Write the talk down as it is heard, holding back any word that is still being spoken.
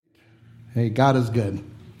Hey, God is good.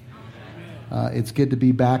 It's good to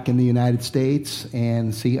be back in the United States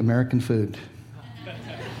and see American food.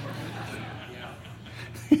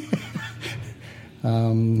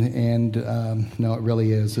 No, it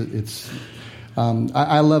really is.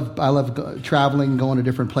 I love traveling, going to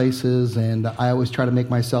different places, and I always try to make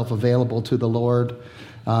myself available to the Lord.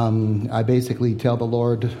 I basically tell the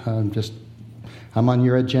Lord, I'm on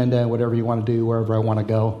your agenda, whatever you want to do, wherever I want to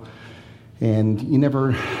go. And you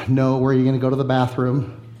never know where you're going to go to the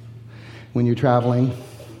bathroom when you're traveling.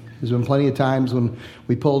 There's been plenty of times when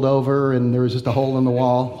we pulled over and there was just a hole in the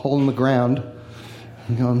wall, hole in the ground.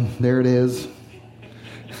 I'm going, there it is.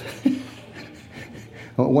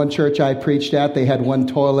 One church I preached at, they had one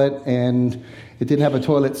toilet and it didn't have a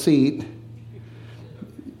toilet seat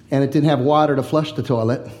and it didn't have water to flush the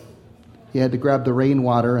toilet. You had to grab the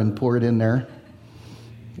rainwater and pour it in there.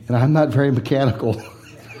 And I'm not very mechanical.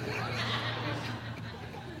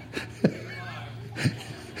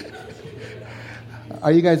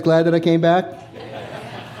 Are you guys glad that I came back?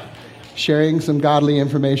 Sharing some godly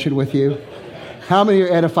information with you. How many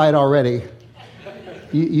are edified already?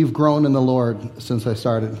 You've grown in the Lord since I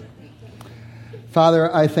started.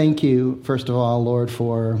 Father, I thank you, first of all, Lord,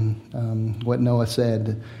 for what Noah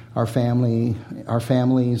said, our families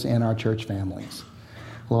and our church families.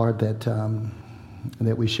 Lord,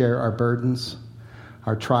 that we share our burdens,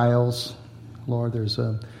 our trials. Lord, there's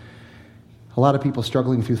a lot of people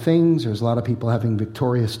struggling through things. There's a lot of people having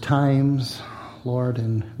victorious times, Lord,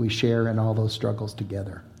 and we share in all those struggles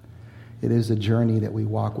together. It is a journey that we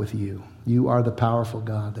walk with you. You are the powerful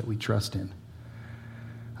God that we trust in.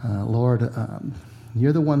 Lord,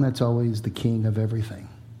 you're the one that's always the king of everything.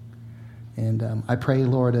 And I pray,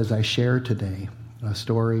 Lord, as I share today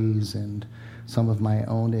stories and some of my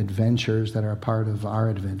own adventures that are a part of our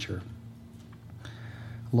adventure,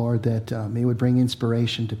 Lord, that it would bring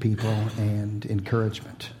inspiration to people and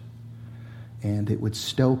encouragement. And it would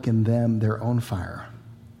stoke in them their own fire.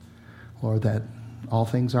 Lord, that all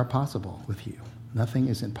things are possible with you. Nothing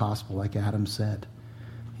is impossible, like Adam said.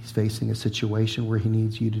 He's facing a situation where he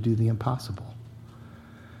needs you to do the impossible.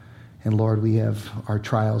 And Lord, we have our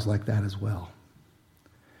trials like that as well.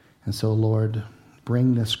 And so, Lord,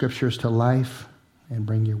 bring the scriptures to life and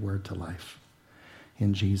bring your word to life.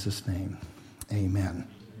 In Jesus' name, amen.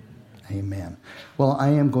 Amen. Well, I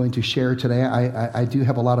am going to share today. I do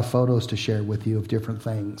have a lot of photos to share with you of different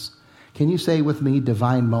things. Can you say with me,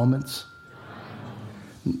 divine moments?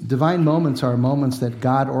 Divine moments are moments that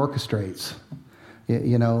God orchestrates,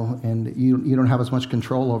 and you don't have as much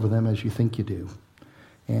control over them as you think you do.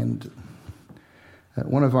 And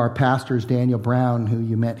one of our pastors, Daniel Brown, who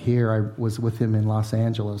you met here, I was with him in Los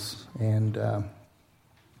Angeles, and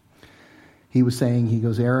he was saying, he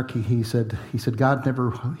goes, Eric, he said,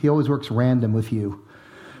 God he always works random with you.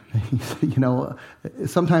 He said,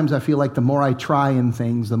 sometimes I feel like the more I try in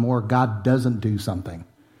things, the more God doesn't do something.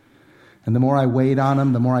 And the more I wait on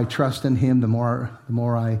him, the more I trust in him, the more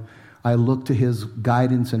I look to his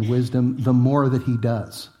guidance and wisdom, the more that he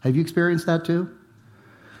does. Have you experienced that too?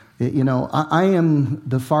 I am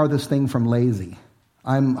the farthest thing from lazy.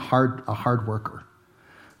 I'm a hard worker.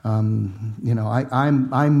 I'm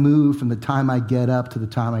moved from the time I get up to the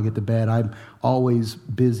time I get to bed. I'm always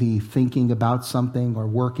busy thinking about something or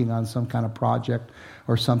working on some kind of project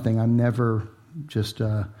or something. I'm never just,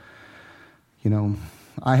 I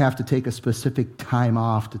have to take a specific time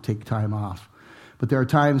off to take time off. But there are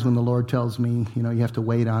times when the Lord tells me, you have to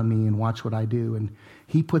wait on me and watch what I do. And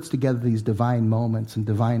he puts together these divine moments and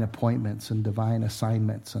divine appointments and divine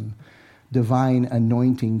assignments and divine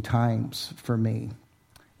anointing times for me.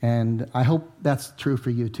 And I hope that's true for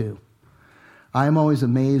you too. I'm always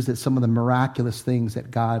amazed at some of the miraculous things that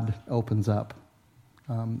God opens up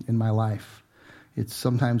in my life. It's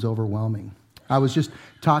sometimes overwhelming. I was just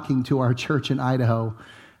talking to our church in Idaho.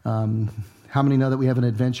 How many know that we have an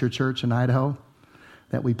adventure church in Idaho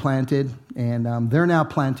that we planted? And they're now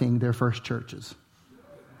planting their first churches.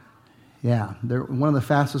 Yeah, they're one of the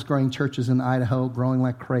fastest growing churches in Idaho, growing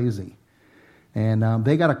like crazy. And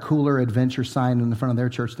they got a cooler adventure sign in the front of their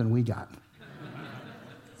church than we got.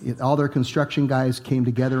 All their construction guys came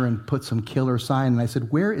together and put some killer sign. And I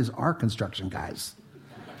said, where is our construction guys?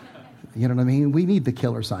 You know what I mean? We need the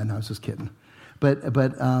killer sign. No, I was just kidding. But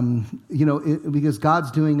because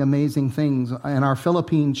God's doing amazing things. And our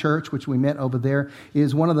Philippine church, which we met over there,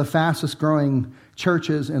 is one of the fastest growing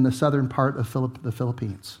churches in the southern part of the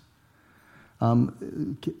Philippines.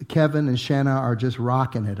 Kevin and Shanna are just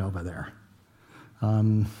rocking it over there.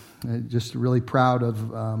 Just really proud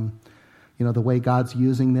of, the way God's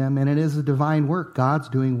using them. And it is a divine work. God's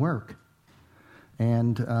doing work.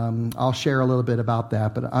 And I'll share a little bit about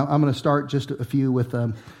that. But I'm going to start just a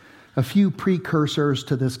few precursors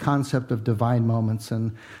to this concept of divine moments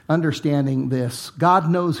and understanding this. God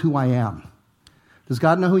knows who I am. Does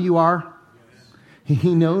God know who you are? Yes.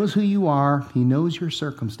 He knows who you are. He knows your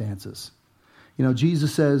circumstances. You know,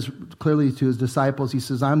 Jesus says clearly to his disciples, he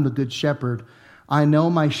says, I'm the good shepherd. I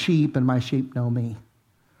know my sheep and my sheep know me.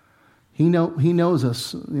 He knows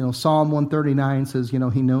us. You know, Psalm 139 says, you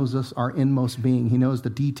know, he knows us, our inmost being. He knows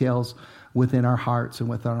the details within our hearts and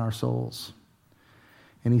within our souls.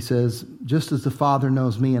 And he says, just as the Father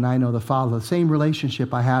knows me and I know the Father, the same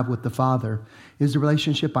relationship I have with the Father is the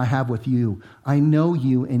relationship I have with you. I know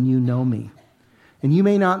you and you know me. And you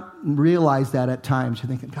may not realize that at times. You're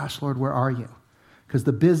thinking, gosh, Lord, where are you? Because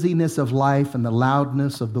the busyness of life and the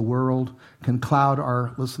loudness of the world can cloud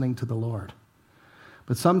our listening to the Lord.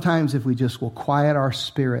 But sometimes if we just will quiet our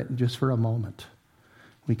spirit just for a moment,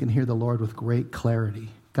 we can hear the Lord with great clarity.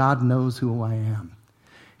 God knows who I am.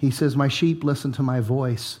 He says, my sheep listen to my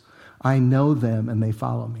voice. I know them and they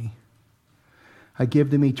follow me. I give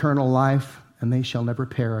them eternal life and they shall never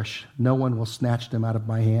perish. No one will snatch them out of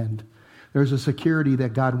my hand. There's a security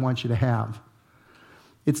that God wants you to have.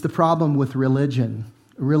 It's the problem with religion.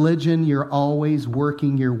 Religion, you're always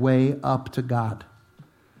working your way up to God.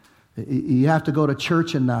 You have to go to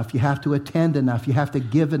church enough. You have to attend enough. You have to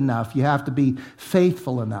give enough. You have to be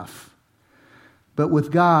faithful enough. But with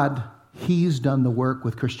God, He's done the work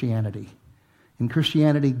with Christianity. In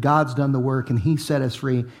Christianity, God's done the work and He set us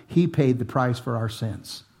free. He paid the price for our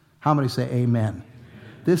sins. How many say amen? Amen.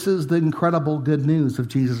 This is the incredible good news of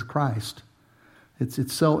Jesus Christ.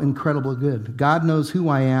 It's so incredibly good. God knows who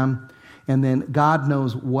I am, and then God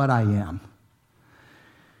knows what I am.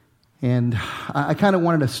 And I kind of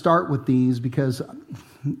wanted to start with these because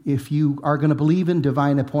if you are going to believe in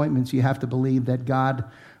divine appointments, you have to believe that God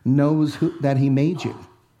knows that He made you.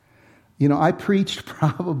 You know, I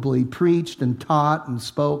probably preached and taught and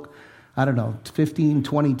spoke, 15,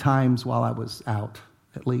 20 times while I was out,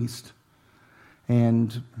 at least.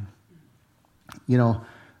 And, you know,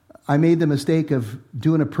 I made the mistake of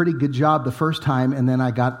doing a pretty good job the first time, and then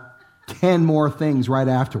I got 10 more things right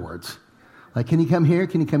afterwards. Like, can you come here?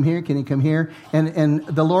 Can you come here? Can you come here? And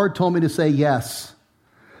the Lord told me to say yes.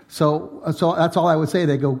 So that's all I would say.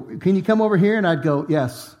 They go, can you come over here? And I'd go,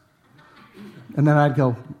 yes. And then I'd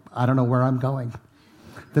go, I don't know where I'm going.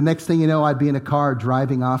 The next thing you know, I'd be in a car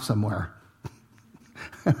driving off somewhere.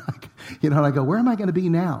 And I go, where am I going to be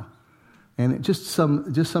now? And just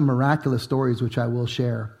some miraculous stories, which I will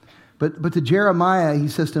share. But to Jeremiah, he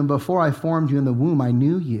says to him, before I formed you in the womb, I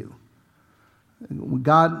knew you. When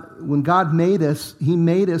God made us, He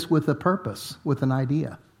made us with a purpose, with an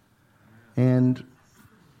idea. And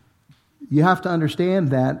you have to understand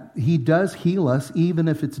that He does heal us, even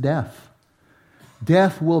if it's death.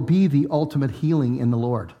 Death will be the ultimate healing in the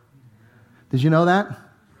Lord. Did you know that?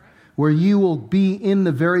 Where you will be in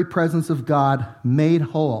the very presence of God, made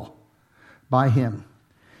whole by Him.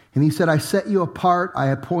 And He said, I set you apart. I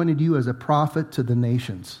appointed you as a prophet to the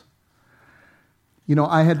nations. You know,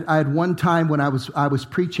 I had one time when I was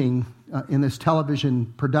preaching in this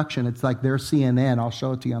television production. It's like their CNN. I'll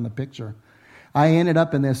show it to you on the picture. I ended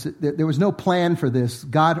up in this. There was no plan for this.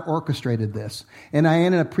 God orchestrated this. And I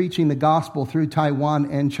ended up preaching the gospel through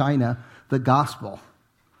Taiwan and China, the gospel.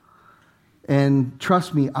 And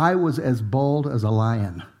trust me, I was as bold as a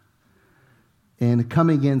lion. And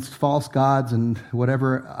coming against false gods and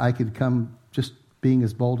whatever I could come, just being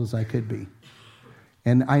as bold as I could be.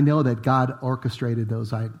 And I know that God orchestrated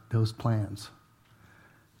those plans.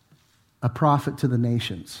 A prophet to the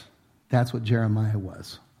nations. That's what Jeremiah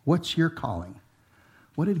was. What's your calling?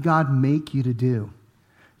 What did God make you to do?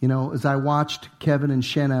 You know, as I watched Kevin and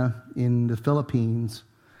Shenna in the Philippines,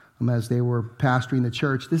 as they were pastoring the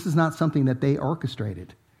church, this is not something that they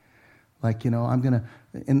orchestrated. Like, you know,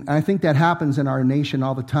 and I think that happens in our nation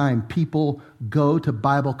all the time. People go to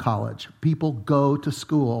Bible college. People go to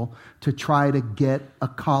school to try to get a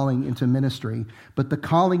calling into ministry. But the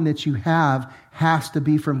calling that you have has to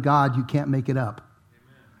be from God. You can't make it up.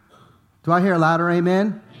 Amen. Do I hear a louder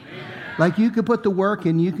amen? Amen. Like you can put the work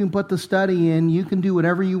in, you can put the study in, you can do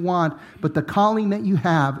whatever you want, but the calling that you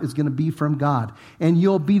have is going to be from God. And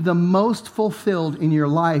you'll be the most fulfilled in your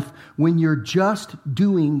life when you're just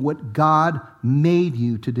doing what God made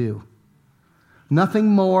you to do. Nothing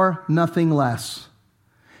more, nothing less.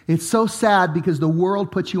 It's so sad because the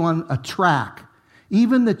world puts you on a track.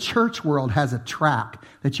 Even the church world has a track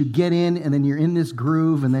that you get in and then you're in this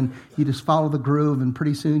groove and then you just follow the groove and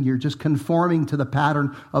pretty soon you're just conforming to the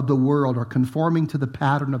pattern of the world or conforming to the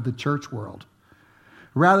pattern of the church world.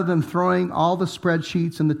 Rather than throwing all the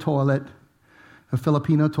spreadsheets in the toilet, a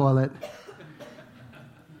Filipino toilet,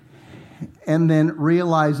 and then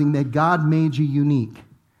realizing that God made you unique.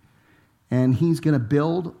 And He's going to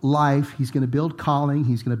build life, He's going to build calling,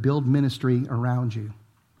 He's going to build ministry around you.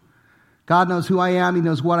 God knows who I am, He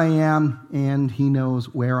knows what I am, and He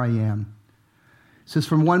knows where I am. It says,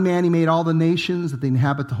 from one man He made all the nations that they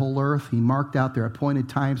inhabit the whole earth. He marked out their appointed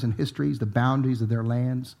times and histories, the boundaries of their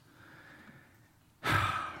lands.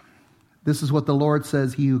 This is what the Lord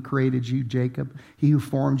says, He who created you, Jacob, He who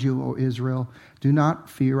formed you, O Israel. Do not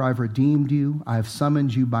fear, I've redeemed you. I have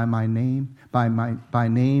summoned you by my name, by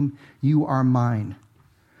name. You are mine.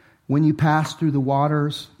 When you pass through the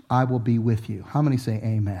waters, I will be with you. How many say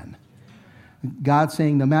amen? God's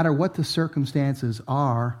saying, no matter what the circumstances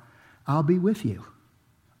are, I'll be with you.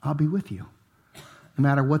 I'll be with you, no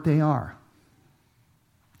matter what they are.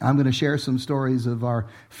 I'm going to share some stories of our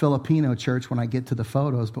Filipino church when I get to the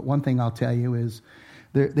photos, but one thing I'll tell you is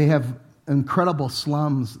they have incredible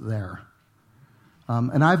slums there.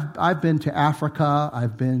 And I've been to Africa,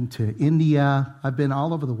 I've been to India, I've been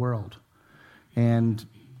all over the world. And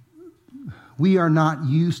we are not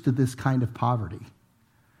used to this kind of poverty,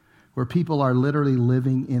 where people are literally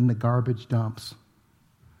living in the garbage dumps.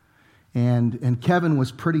 And Kevin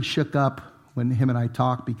was pretty shook up when him and I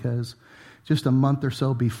talked, because just a month or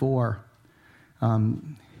so before,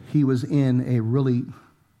 he was in a really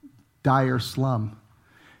dire slum.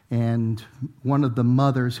 And one of the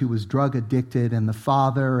mothers who was drug addicted, and the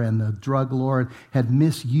father and the drug lord had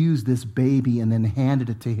misused this baby and then handed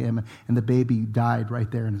it to him, and the baby died right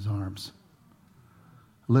there in his arms.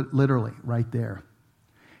 Literally, right there.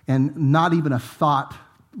 And not even a thought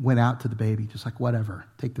went out to the baby, just like, whatever,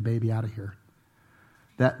 take the baby out of here.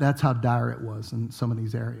 That's how dire it was in some of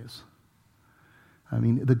these areas. I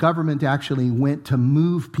mean, the government actually went to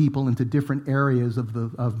move people into different areas of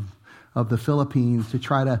the Philippines to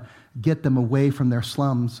try to get them away from their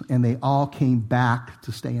slums, and they all came back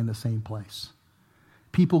to stay in the same place.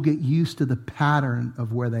 People get used to the pattern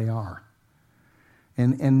of where they are.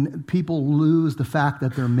 And people lose the fact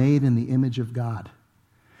that they're made in the image of God.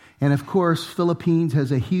 And of course, Philippines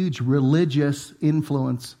has a huge religious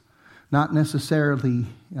influence, not necessarily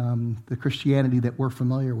the Christianity that we're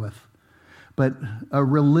familiar with, but a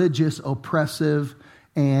religious, oppressive,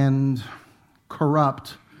 and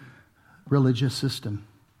corrupt religious system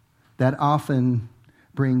that often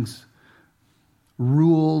brings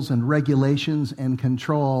rules and regulations and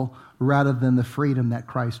control rather than the freedom that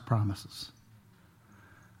Christ promises.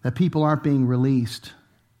 That people aren't being released.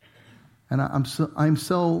 And I'm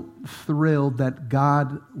so thrilled that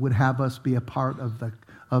God would have us be a part of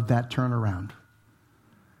that turnaround.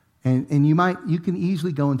 And you can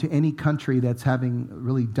easily go into any country that's having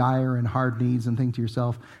really dire and hard needs and think to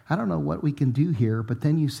yourself, I don't know what we can do here, but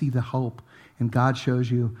then you see the hope, and God shows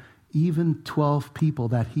you even 12 people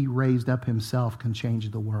that He raised up Himself can change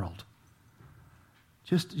the world.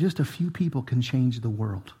 Just a few people can change the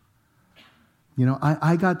world. You know,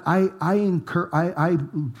 I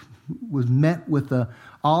was met with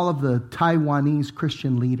all of the Taiwanese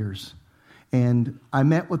Christian leaders. And I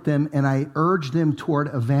met with them, and I urged them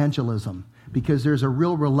toward evangelism, because there's a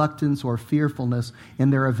real reluctance or fearfulness in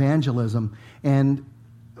their evangelism. And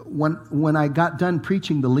when I got done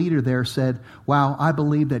preaching, the leader there said, wow, I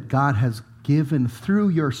believe that God has given, through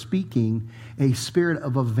your speaking, a spirit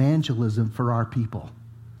of evangelism for our people.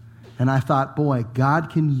 And I thought, boy, God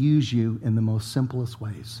can use you in the most simplest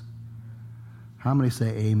ways. How many say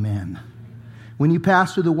amen? When you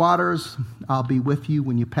pass through the waters, I'll be with you.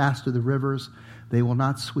 When you pass through the rivers, they will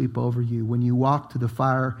not sweep over you. When you walk through the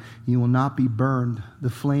fire, you will not be burned. The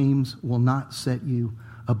flames will not set you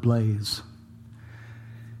ablaze.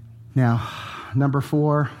 Now, number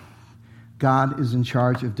 4, God is in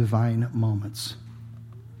charge of divine moments.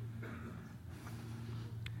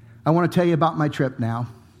 I want to tell you about my trip now.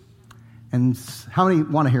 And how many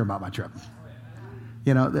want to hear about my trip?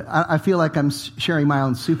 You know, I feel like I'm sharing my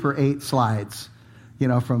own Super 8 slides, you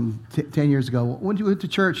know, from 10 years ago. When you went to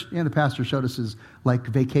church, the pastor showed us his, like,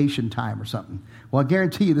 vacation time or something. Well, I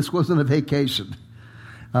guarantee you this wasn't a vacation.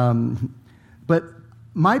 But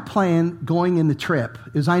my plan going in the trip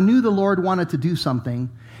is I knew the Lord wanted to do something,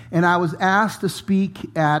 and I was asked to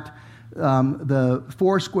speak at the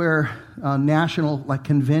Foursquare National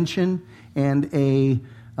Convention and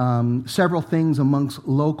several things amongst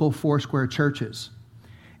local Foursquare churches.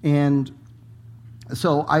 And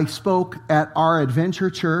so I spoke at our Adventure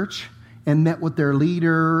Church and met with their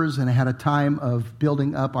leaders, and I had a time of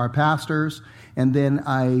building up our pastors. And then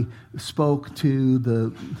I spoke to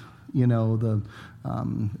the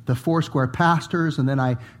Foursquare pastors, and then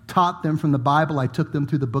I taught them from the Bible. I took them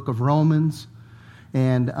through the book of Romans.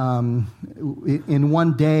 And in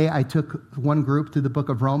one day, I took one group through the book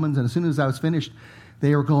of Romans, and as soon as I was finished,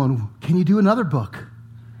 they were going, "Can you do another book?"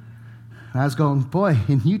 And I was going, "Boy,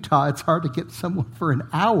 in Utah, it's hard to get someone for an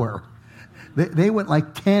hour." They went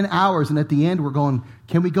like 10 hours, and at the end, we're going,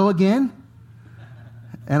 "Can we go again?"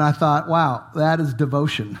 And I thought, wow, that is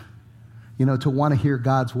devotion, to want to hear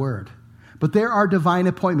God's word. But there are divine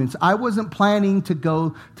appointments. I wasn't planning to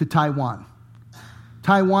go to Taiwan.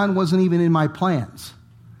 Taiwan wasn't even in my plans.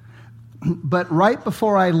 But right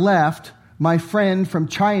before I left, my friend from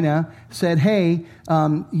China said, "Hey,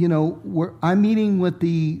 I'm meeting with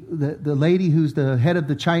the lady who's the head of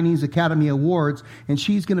the Chinese Academy Awards, and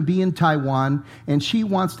she's going to be in Taiwan, and she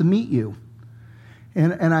wants to meet you."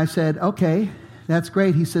 And I said, "Okay, that's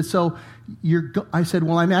great." He said, I said,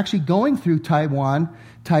 "Well, I'm actually going through Taiwan,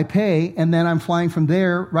 Taipei, and then I'm flying from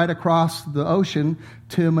there right across the ocean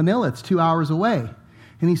to Manila. It's 2 hours away."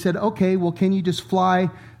 And he said, "Okay, well, can you just fly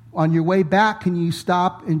on your way back? Can you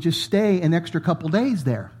stop and just stay an extra couple days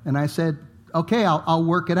there?" And I said, "Okay, I'll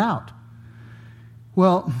work it out."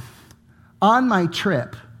 Well, on my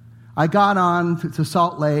trip, I got on to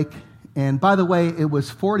Salt Lake. And by the way, it was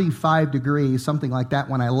 45 degrees, something like that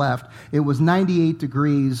when I left. It was 98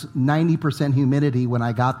 degrees, 90% humidity when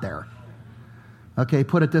I got there. Okay,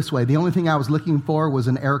 put it this way. The only thing I was looking for was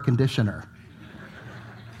an air conditioner.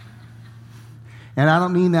 And I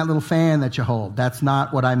don't mean that little fan that you hold. That's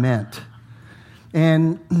not what I meant.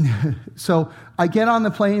 And so I get on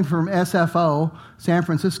the plane from SFO, San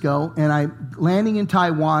Francisco, and I'm landing in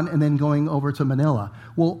Taiwan and then going over to Manila.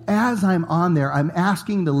 Well, as I'm on there, I'm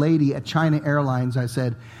asking the lady at China Airlines, I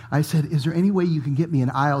said, "Is there any way you can get me an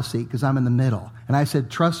aisle seat? Because I'm in the middle." And I said,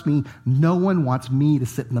 "Trust me, no one wants me to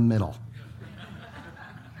sit in the middle."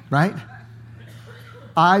 Right?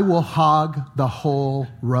 I will hog the whole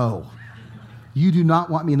row. You do not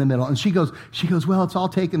want me in the middle. And she goes, "Well, it's all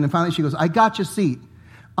taken." And finally she goes, "I got your seat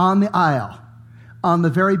on the aisle, on the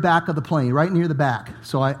very back of the plane, right near the back."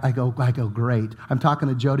 So I go, "Great." I'm talking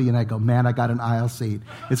to Jody and I go, "Man, I got an aisle seat.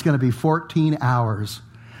 It's going to be 14 hours.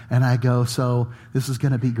 And I go, "So this is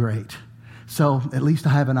going to be great. So at least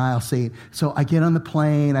I have an aisle seat." So I get on the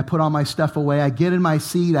plane. I put all my stuff away. I get in my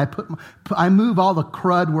seat. I move all the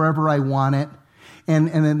crud wherever I want it. And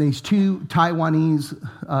then these two Taiwanese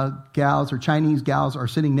gals or Chinese gals are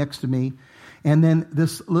sitting next to me. And then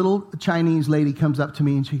this little Chinese lady comes up to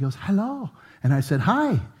me and she goes, "Hello." And I said,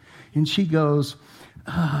 "Hi." And she goes,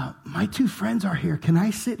 "My two friends are here. Can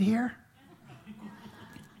I sit here?"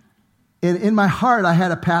 And in my heart, I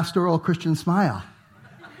had a pastoral Christian smile.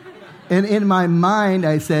 And in my mind,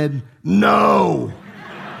 I said, "No,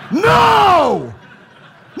 no,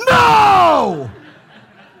 no.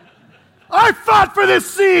 I fought for this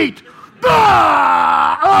seat."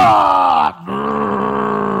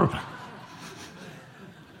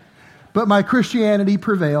 But my Christianity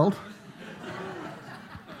prevailed.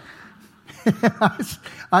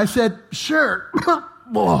 I said, "Sure."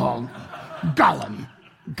 Oh, Gollum,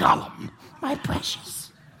 my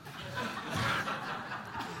precious.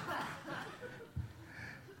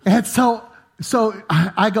 And so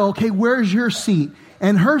I go, "Okay, where's your seat?"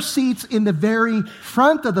 And her seat's in the very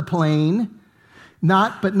front of the plane,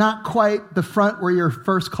 but not quite the front where you're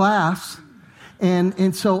first class.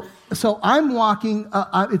 And so I'm walking,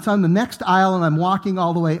 it's on the next aisle, and I'm walking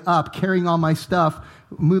all the way up, carrying all my stuff,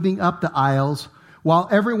 moving up the aisles, while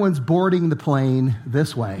everyone's boarding the plane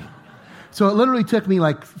this way. So it literally took me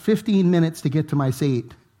like 15 minutes to get to my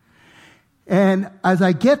seat. And as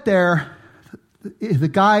I get there, the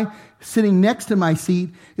guy sitting next to my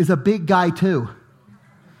seat is a big guy too,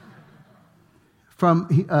 from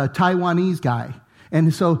a Taiwanese guy.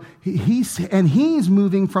 And so he's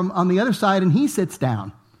moving from on the other side, and he sits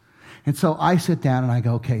down. And so I sit down and I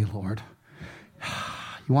go, "Okay, Lord,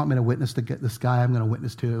 you want me to witness to this guy? I'm going to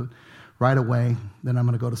witness to right away. Then I'm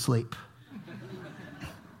going to go to sleep."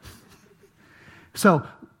 So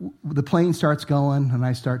the plane starts going, and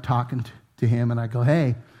I start talking to him, and I go,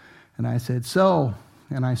 "Hey," and I said,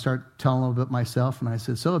 and I start telling him about myself, and I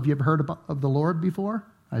said, "So have you ever heard of the Lord before?"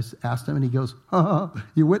 I asked him, and he goes,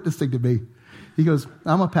 "You're witnessing to me." He goes,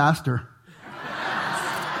 "I'm a pastor."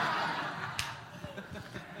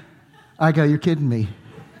 I go, "You're kidding me."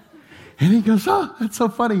 And he goes, "Oh, that's so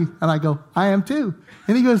funny." And I go, "I am too."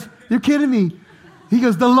 And he goes, "You're kidding me." He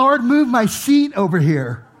goes, "The Lord moved my seat over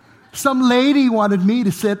here. Some lady wanted me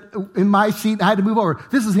to sit in my seat, and I had to move over."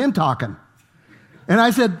 This is him talking. And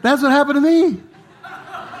I said, "That's what happened to me."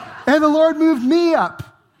 And the Lord moved me up.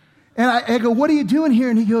 And I go, "What are you doing here?"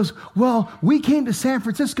 And he goes, "Well, we came to San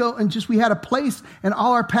Francisco and we had a place, and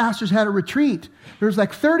all our pastors had a retreat. There's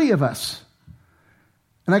like 30 of us."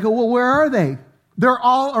 And I go, "Well, where are they?" They're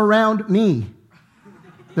all around me.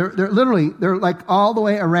 They're like all the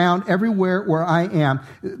way around everywhere where I am.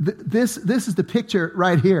 This is the picture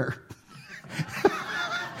right here.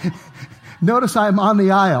 Notice I'm on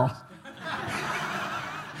the aisle.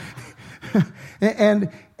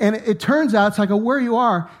 And it turns out, it's like, where you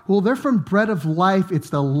are. Well, they're from Bread of Life.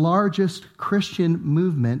 It's the largest Christian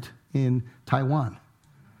movement in Taiwan.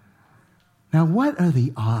 Now, what are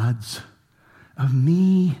the odds of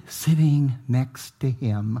me sitting next to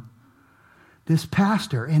him, this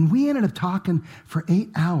pastor? And we ended up talking for 8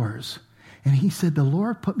 hours. And he said, the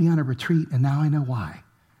Lord put me on a retreat, and now I know why.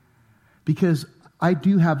 Because I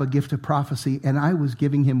do have a gift of prophecy, and I was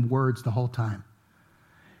giving him words the whole time.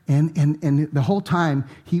 And the whole time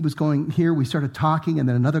he was going here, we started talking, and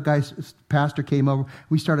then another pastor came over.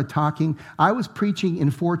 We started talking. I was preaching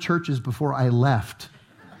in 4 churches before I left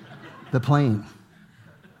the plane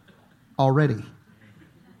already.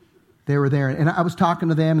 They were there, and I was talking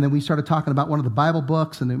to them, and then we started talking about one of the Bible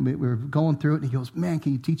books, and then we were going through it, and he goes, man,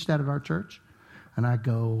 can you teach that at our church? And I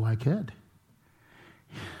go, I could.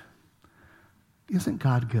 Isn't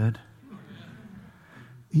God good?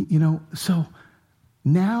 So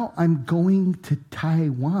now I'm going to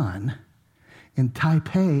Taiwan and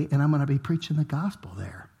Taipei, and I'm going to be preaching the gospel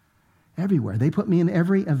there. Everywhere. They put me in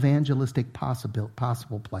every evangelistic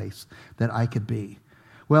possible place that I could be.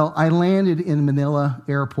 Well, I landed in Manila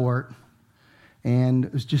Airport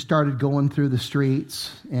and just started going through the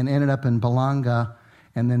streets and ended up in Balanga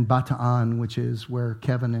and then Bataan, which is where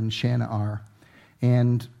Kevin and Shanna are.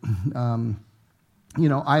 And,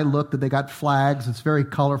 I looked that they got flags. It's very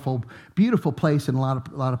colorful, beautiful place in a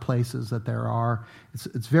lot of places that there are.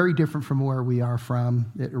 It's very different from where we are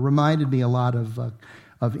from. It reminded me a lot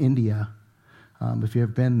of India, if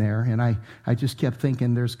you've been there. And I just kept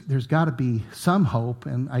thinking there's got to be some hope,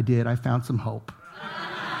 and I did. I found some hope.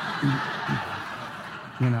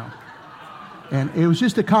 And it was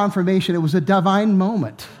just a confirmation. It was a divine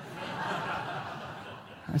moment.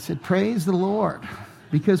 I said, praise the Lord,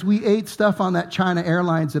 because we ate stuff on that China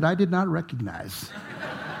Airlines that I did not recognize.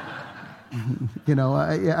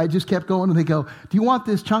 I just kept going, and they go, do you want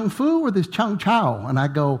this Chung Fu or this Chung Chow? And I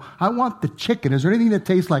go, I want the chicken. Is there anything that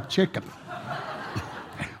tastes like chicken?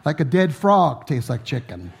 Like a dead frog tastes like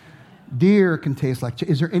chicken. Deer can taste like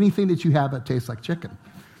chicken. Is there anything that you have that tastes like chicken?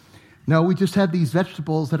 No, we just had these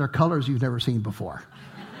vegetables that are colors you've never seen before.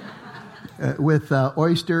 With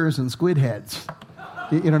oysters and squid heads.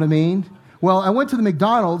 You know what I mean? Well, I went to the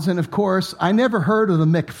McDonald's, and of course, I never heard of the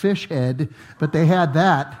McFish head, but they had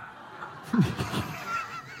that.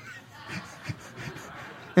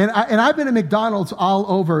 And I've been at McDonald's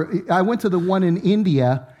all over. I went to the one in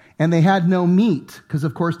India, and they had no meat, because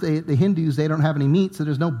of course the Hindus, they don't have any meat, so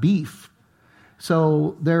there's no beef.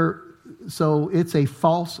 So it's a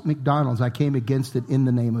false McDonald's. I came against it in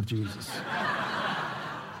the name of Jesus.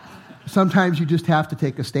 Sometimes you just have to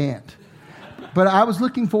take a stand. But I was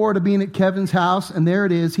looking forward to being at Kevin's house, and there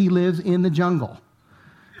it is. He lives in the jungle,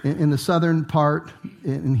 in the southern part.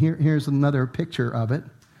 And here's another picture of it.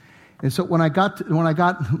 And so when I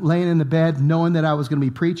got laying in the bed, knowing that I was going to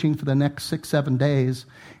be preaching for the next 6-7 days,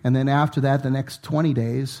 and then after that, the next 20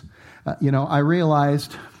 days, I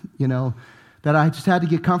realized, that I just had to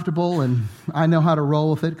get comfortable, and I know how to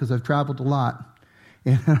roll with it because I've traveled a lot.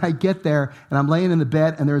 And I get there, and I'm laying in the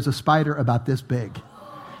bed, and there's a spider about this big,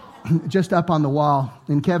 just up on the wall.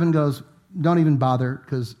 And Kevin goes, don't even bother,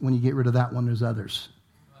 because when you get rid of that one, there's others.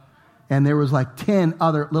 And there was like 10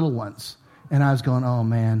 other little ones. And I was going, oh,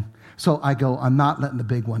 man. So I go, I'm not letting the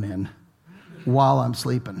big one in while I'm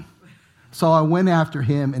sleeping. So I went after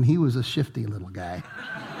him, and he was a shifty little guy.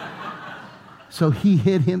 So he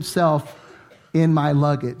hid himself in my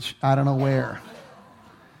luggage. I don't know where.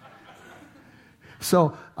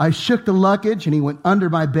 So I shook the luggage, and he went under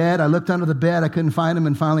my bed. I looked under the bed. I couldn't find him.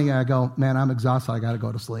 And finally, I go, man, I'm exhausted. I got to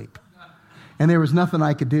go to sleep. And there was nothing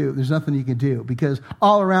I could do. There's nothing you could do, because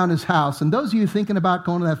all around his house, and those of you thinking about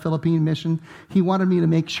going to that Philippine mission, he wanted me to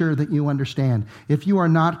make sure that you understand. If you are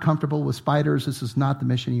not comfortable with spiders, this is not the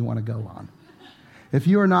mission you want to go on. If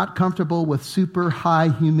you are not comfortable with super high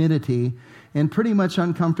humidity and pretty much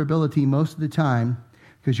uncomfortability most of the time,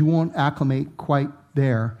 because you won't acclimate quite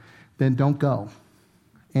there, then don't go.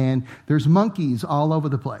 And there's monkeys all over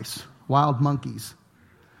the place, wild monkeys,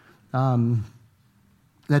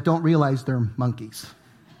 that don't realize they're monkeys.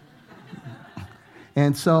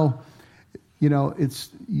 And so, you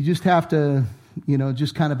just have to,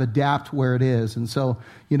 just kind of adapt where it is. And so,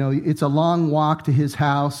 it's a long walk to his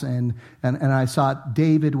house, and I saw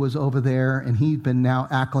David was over there, and he'd been now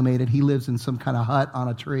acclimated. He lives in some kind of hut on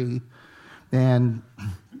a tree, and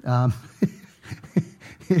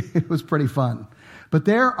it was pretty fun. But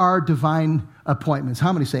there are divine appointments.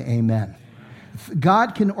 How many say amen?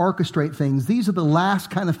 God can orchestrate things. These are the last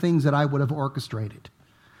kind of things that I would have orchestrated.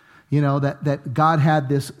 That God had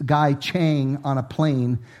this guy Chang on a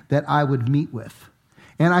plane that I would meet with.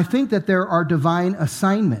 And I think that there are divine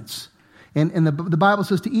assignments. And the Bible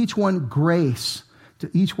says to each one grace, to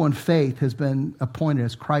each one faith has been appointed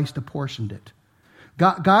as Christ apportioned it.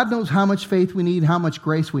 God knows how much faith we need, how much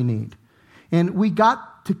grace we need. And we got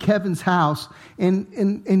to Kevin's house,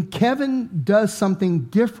 and Kevin does something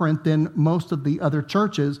different than most of the other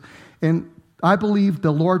churches. And I believe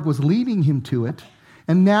the Lord was leading him to it.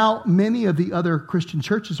 And now many of the other Christian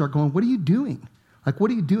churches are going, what are you doing? Like,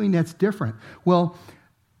 what are you doing that's different? Well,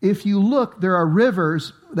 if you look, there are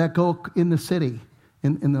rivers that go in the city,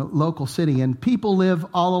 in the local city, and people live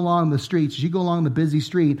all along the streets. As you go along the busy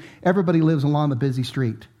street, everybody lives along the busy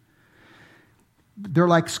street. They're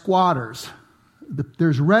like squatters.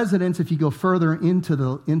 There's residents if you go further into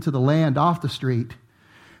the land off the street,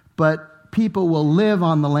 but people will live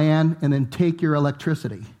on the land and then take your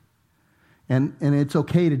electricity. And it's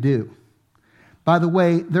okay to do. By the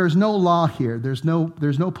way, there's no law here. There's no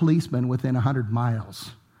policeman within 100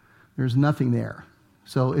 miles. There's nothing there.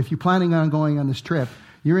 So if you're planning on going on this trip,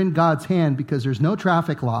 you're in God's hand because there's no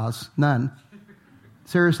traffic laws, none.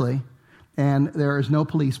 Seriously. And there is no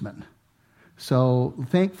policeman. So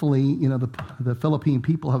thankfully, the Philippine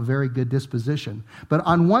people have a very good disposition. But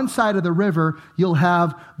on one side of the river, you'll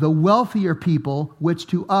have the wealthier people, which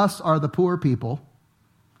to us are the poor people.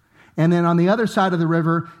 And then on the other side of the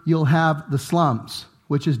river, you'll have the slums,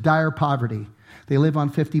 which is dire poverty. They live on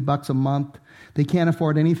 $50 a month. They can't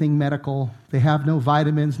afford anything medical. They have no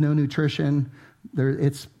vitamins, no nutrition.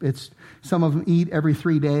 Some of them eat every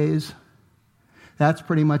 3 days. That's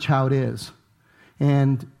pretty much how it is.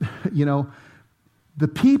 And, the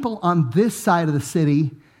people on this side of the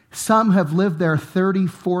city, some have lived there 30,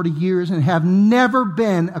 40 years and have never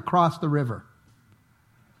been across the river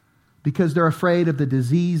because they're afraid of the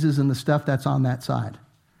diseases and the stuff that's on that side.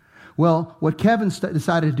 Well, what Kevin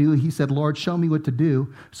decided to do, he said, Lord, show me what to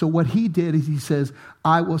do. So what he did is he says,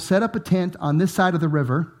 I will set up a tent on this side of the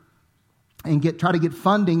river and try to get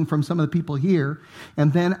funding from some of the people here,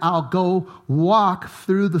 and then I'll go walk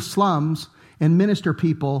through the slums and minister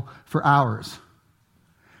people for hours.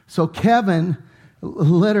 So Kevin,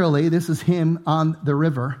 literally, this is him on the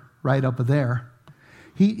river right up there.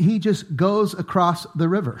 He just goes across the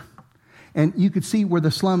river. And you could see where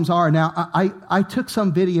the slums are. Now, I took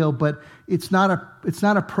some video, but it's not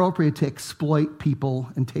appropriate to exploit people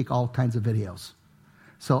and take all kinds of videos.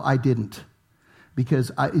 So I didn't,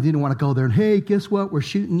 because I didn't want to go there and, hey, guess what? We're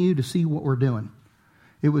shooting you to see what we're doing.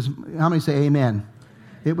 It was, how many say amen?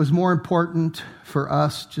 It was more important for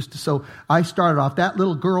us so I started off. That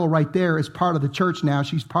little girl right there is part of the church now.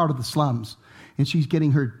 She's part of the slums. And she's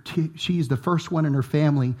getting she's the first one in her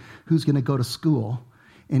family who's going to go to school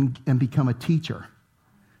and become a teacher,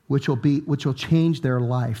 which will change their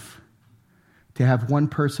life to have one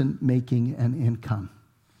person making an income.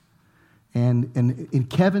 And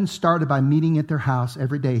Kevin started by meeting at their house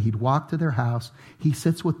every day. He'd walk to their house. He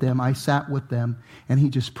sits with them. I sat with them. And he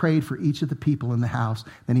just prayed for each of the people in the house.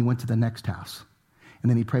 Then he went to the next house. And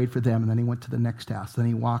then he prayed for them. And then he went to the next house. Then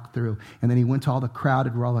he walked through. And then he went to all the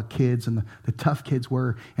crowded where all the kids and the tough kids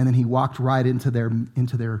were. And then he walked right into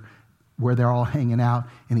their where they're all hanging out.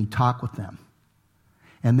 And he talked with them.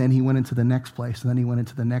 And then he went into the next place, and then he went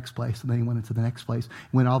into the next place, and then he went into the next place,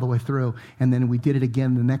 went all the way through. And then we did it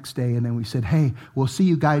again the next day, and then we said, hey, we'll see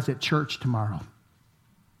you guys at church tomorrow.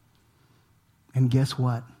 And guess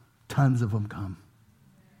what? Tons of them come.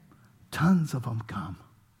 Tons of them come.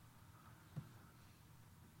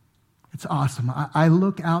 It's awesome. I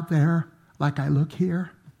look out there like I look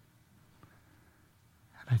here,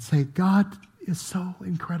 and I'd say, God is so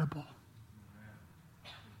incredible.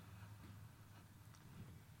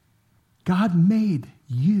 God made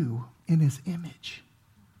you in his image.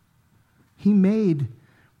 He made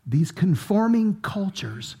these conforming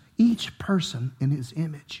cultures, each person in his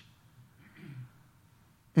image.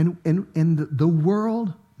 And the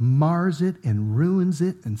world mars it and ruins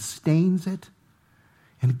it and stains it.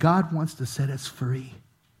 And God wants to set us free.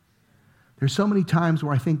 There's so many times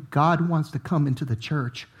where I think God wants to come into the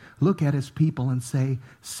church, look at his people and say,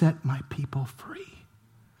 set my people free.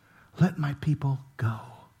 Let my people go.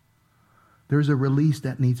 There's a release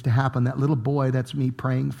that needs to happen. That little boy, that's me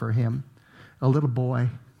praying for him. A little boy.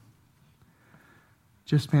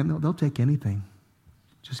 Just, man, they'll take anything.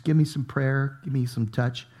 Just give me some prayer. Give me some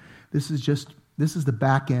touch. This is the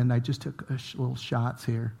back end. I just took little shots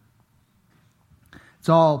here. It's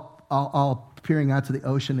all all peering out to the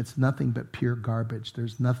ocean. It's nothing but pure garbage.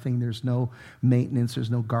 There's no maintenance, there's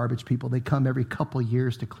no garbage people. They come every couple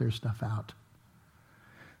years to clear stuff out.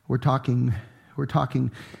 We're talking,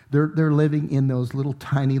 they're living in those little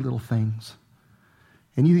tiny little things.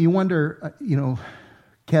 And you wonder,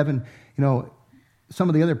 Kevin, some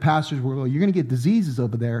of the other pastors were going, you're going to get diseases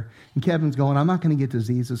over there. And Kevin's going, I'm not going to get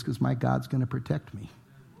diseases because my God's going to protect me.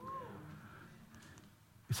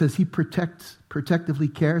 It says he protectively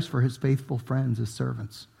cares for his faithful friends, his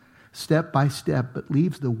servants, step by step, but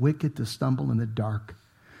leaves the wicked to stumble in the dark.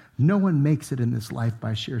 No one makes it in this life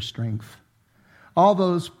by sheer strength. All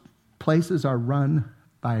those places are run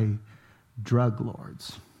by drug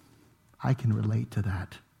lords. I can relate to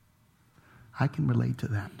that.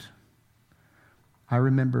 I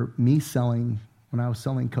remember me when I was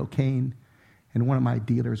selling cocaine, and one of my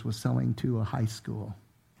dealers was selling to a high school.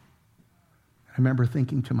 I remember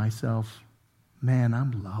thinking to myself, man,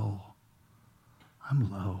 I'm low.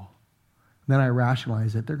 Then I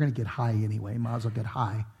rationalized it. They're going to get high anyway. Might as well get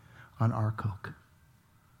high on our coke.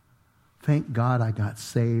 Thank God I got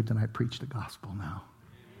saved and I preach the gospel now.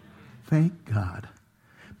 Thank God.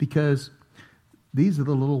 Because these are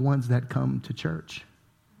the little ones that come to church.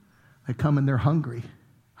 They come and they're hungry.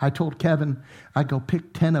 I told Kevin, I go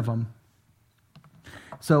pick 10 of them.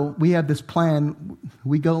 So we have this plan.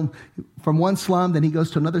 We go from one slum, then he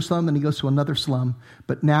goes to another slum, then he goes to another slum.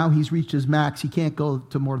 But now he's reached his max. He can't go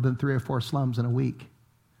to more than 3 or 4 slums in a week.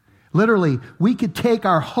 Literally, we could take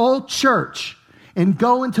our whole church and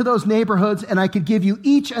go into those neighborhoods, and I could give you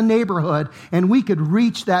each a neighborhood, and we could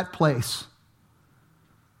reach that place.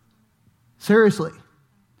 Seriously.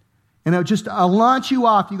 And I'll launch you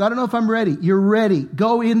off. I don't know if I'm ready. You're ready.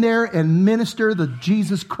 Go in there and minister the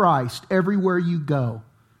Jesus Christ everywhere you go.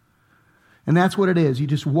 And that's what it is. You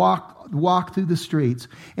just walk through the streets.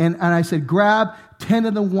 And I said, grab 10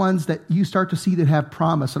 of the ones that you start to see that have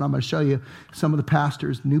promise. And I'm going to show you some of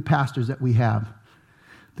the new pastors that we have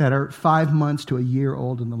that are 5 months to a year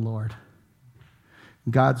old in the Lord.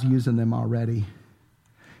 God's using them already.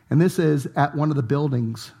 And this is at one of the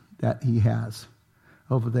buildings that he has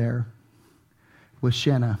over there with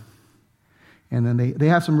Shenna. And then they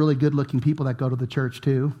have some really good-looking people that go to the church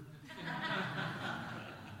too.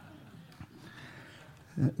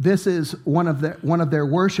 This is one of their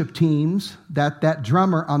worship teams. That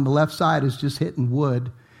drummer on the left side is just hitting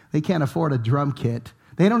wood. They can't afford a drum kit.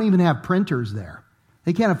 They don't even have printers there.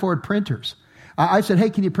 They can't afford printers. I said, hey,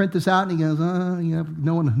 can you print this out? And he goes,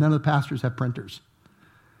 none of the pastors have printers.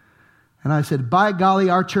 And I said, by golly,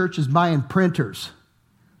 our church is buying printers.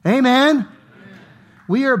 Amen?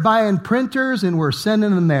 We are buying printers and we're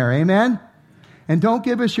sending them there. Amen? And don't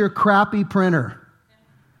give us your crappy printer.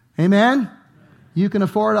 Amen? You can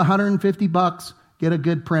afford $150, get a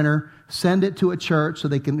good printer, send it to a church so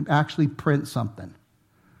they can actually print something.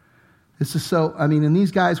 This is and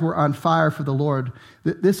these guys were on fire for the Lord.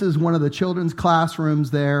 This is one of the children's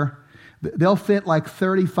classrooms there. They'll fit like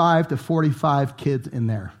 35 to 45 kids in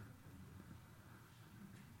there.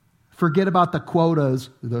 Forget about the quotas.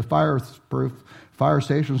 The fire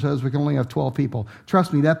station says we can only have 12 people.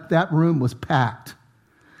 Trust me, that room was packed.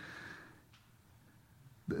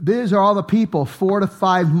 These are all the people 4 to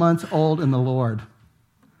 5 months old in the Lord.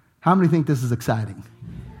 How many think this is exciting?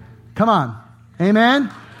 Come on. Amen?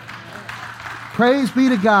 Praise be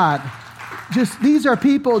to God. These are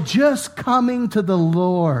people just coming to the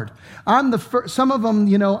Lord. I'm the first, some of them,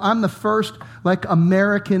 I'm the first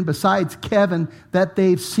American besides Kevin that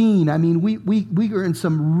they've seen. I mean, we are in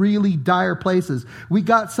some really dire places. We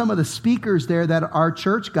got some of the speakers there that our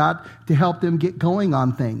church got to help them get going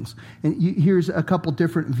on things. And here's a couple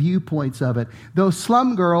different viewpoints of it. Those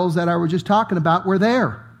slum girls that I was just talking about were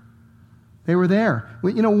there. They were there.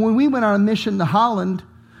 When we went on a mission to Holland,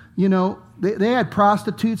 they had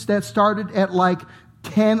prostitutes that started at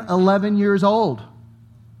 10, 11 years old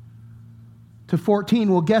to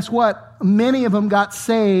 14. Well, guess what? Many of them got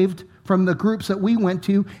saved from the groups that we went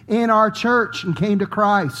to in our church and came to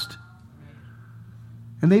Christ.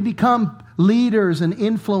 And they become leaders and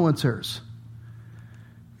influencers.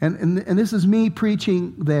 And this is me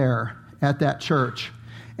preaching there at that church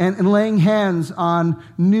and laying hands on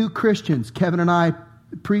new Christians. Kevin and I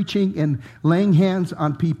preaching and laying hands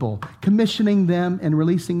on people, commissioning them and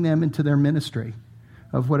releasing them into their ministry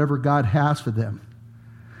of whatever God has for them.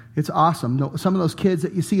 It's awesome. Some of those kids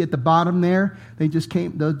that you see at the bottom there, they're just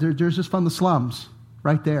from the slums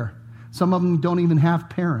right there. Some of them don't even have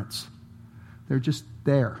parents. They're just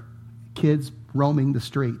there. Kids roaming the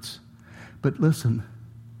streets. But listen,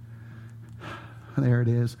 there it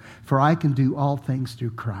is. For I can do all things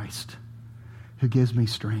through Christ who gives me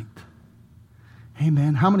strength.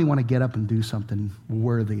 Amen. How many want to get up and do something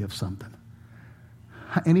worthy of something?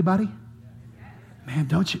 Anybody? Man,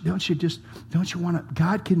 don't you want to?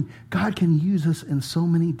 God can use us in so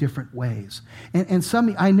many different ways.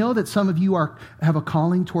 And I know that some of you have a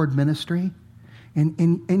calling toward ministry, and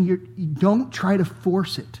you don't try to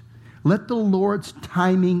force it. Let the Lord's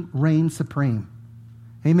timing reign supreme.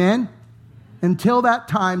 Amen? Until that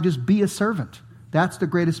time, just be a servant. That's the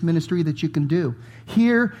greatest ministry that you can do.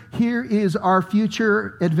 Here is our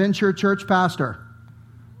future Adventure Church pastor.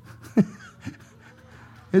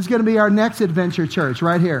 It's going to be our next Adventure Church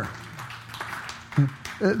right here.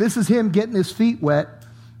 This is him getting his feet wet.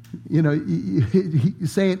 You know,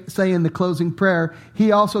 saying the closing prayer.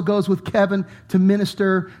 He also goes with Kevin to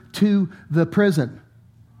minister to the prison,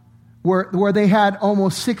 where they had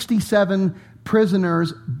almost 67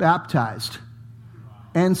 prisoners baptized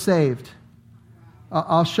and saved.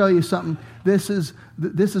 I'll show you something. This is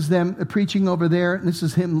them preaching over there. And this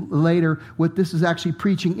is him later. This is actually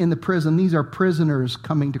preaching in the prison. These are prisoners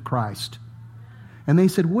coming to Christ. And they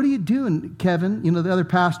said, "What are you doing, Kevin?" You know, the other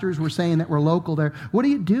pastors were saying that were local there. "What are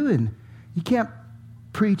you doing? You can't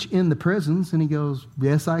preach in the prisons." And he goes,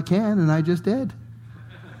 "Yes, I can, and I just did."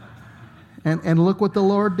 And look what the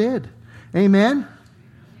Lord did. Amen.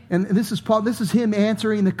 And this is him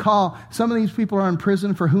answering the call. Some of these people are in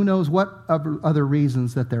prison for who knows what other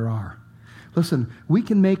reasons that there are. Listen, we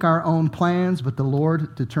can make our own plans, but the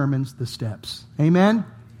Lord determines the steps. Amen?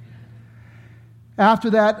 After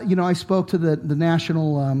that, you know, I spoke to the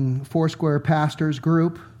National Foursquare Pastors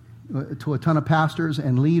Group, to a ton of pastors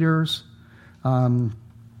and leaders.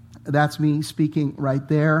 That's me speaking right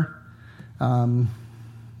there.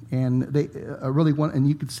 And they really want, and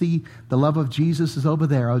you can see the love of Jesus is over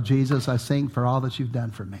there. "Oh, Jesus, I thank for all that you've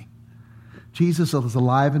done for me." Jesus is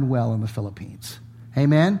alive and well in the Philippines.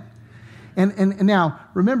 Amen? And now,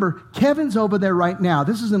 remember, Kevin's over there right now.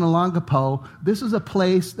 This is in Olongapo. This is a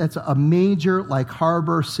place that's a major, like,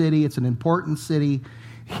 harbor city. It's an important city.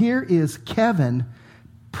 Here is Kevin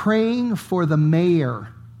praying for the mayor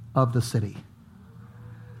of the city.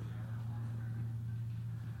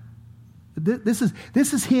 This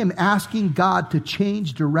is him asking God to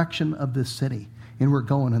change direction of this city, and we're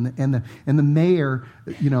going. And the mayor,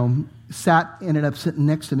 you know, ended up sitting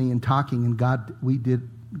next to me and talking, and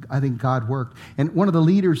I think God worked. And one of the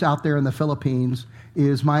leaders out there in the Philippines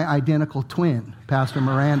is my identical twin, Pastor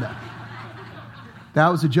Miranda. That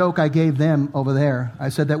was a joke I gave them over there. I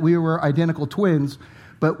said that we were identical twins,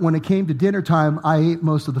 but when it came to dinner time, I ate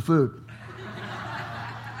most of the food.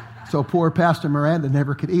 So poor Pastor Miranda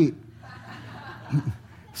never could eat.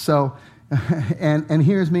 So, and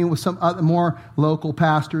here's me with some other more local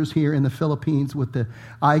pastors here in the Philippines with the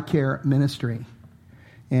iCare ministry.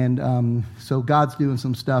 And so God's doing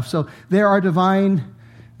some stuff. So there are divine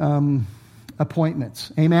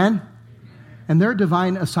appointments. Amen? And they're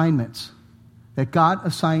divine assignments that God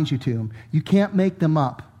assigns you to them. You can't make them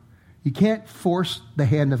up. You can't force the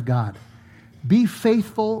hand of God. Be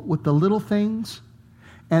faithful with the little things,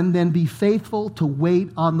 and then be faithful to wait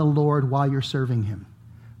on the Lord while you're serving him.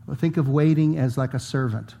 Think of waiting as like a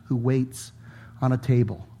servant who waits on a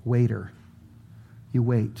table. Waiter. You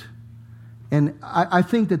wait. And I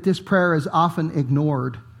think that this prayer is often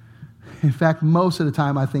ignored. In fact, most of the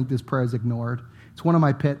time I think this prayer is ignored. It's one of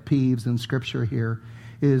my pet peeves in Scripture here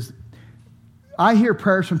is I hear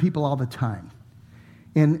prayers from people all the time.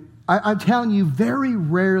 And I'm telling you, very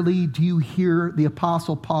rarely do you hear the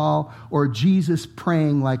Apostle Paul or Jesus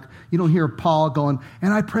praying like, you don't hear Paul going,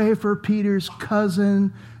 "And I pray for Peter's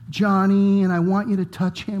cousin, Johnny, and I want you to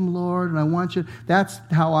touch him, Lord, and I want you." That's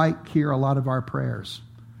how I hear a lot of our prayers.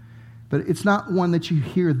 But it's not one that you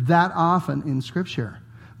hear that often in Scripture.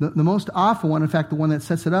 The most often one, in fact, the one that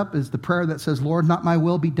sets it up is the prayer that says, "Lord, not my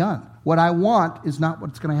will be done." What I want is not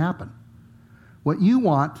what's going to happen. What you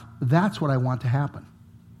want, that's what I want to happen.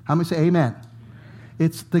 How many say amen?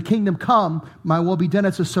 It's the kingdom come, my will be done.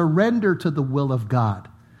 It's a surrender to the will of God.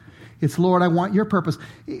 It's, "Lord, I want your purpose."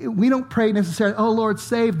 We don't pray necessarily, "Oh, Lord,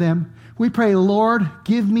 save them." We pray, "Lord,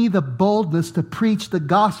 give me the boldness to preach the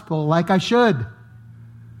gospel like I should."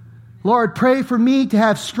 Lord, pray for me to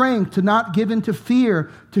have strength, to not give in to fear,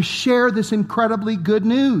 to share this incredibly good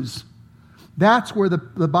news. That's where the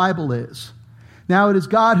Bible is. Now, it is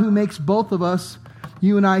God who makes both of us,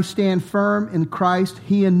 you and I, stand firm in Christ.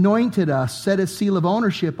 He anointed us, set a seal of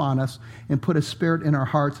ownership on us, and put a spirit in our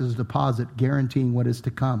hearts as a deposit, guaranteeing what is to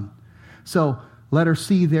come. So, let her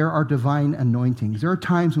see there are divine anointings. There are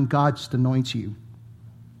times when God just anoints you.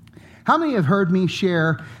 How many have heard me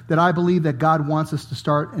share that I believe that God wants us to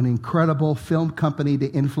start an incredible film company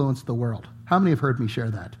to influence the world? How many have heard me share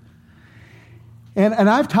that? And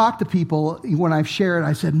I've talked to people when I've shared,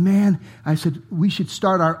 I said, we should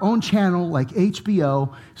start our own channel like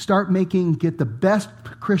HBO, get the best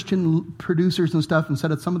Christian producers and stuff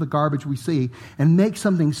instead of some of the garbage we see, and make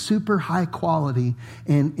something super high quality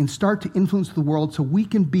and start to influence the world so we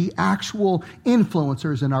can be actual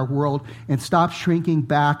influencers in our world and stop shrinking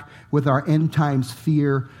back with our end times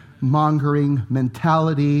fear mongering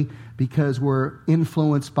mentality because we're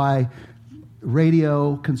influenced by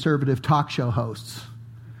radio conservative talk show hosts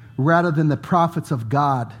rather than the prophets of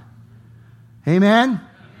God. Amen?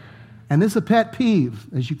 And this is a pet peeve,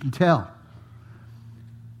 as you can tell.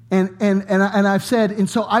 And I've said, and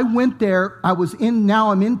so I went there,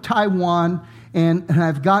 now I'm in Taiwan, and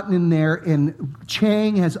I've gotten in there, and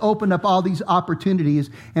Chang has opened up all these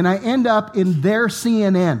opportunities, and I end up in their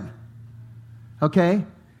CNN. Okay?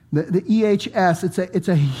 The EHS, it's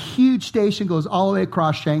a huge station, goes all the way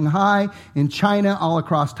across Shanghai, in China, all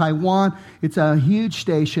across Taiwan. It's a huge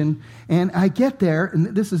station. And I get there, and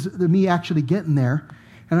this is me actually getting there,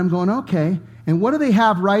 and I'm going, okay. And what do they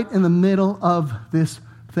have right in the middle of this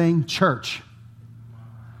thing? Church.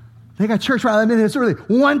 They got church right in the middle. It's really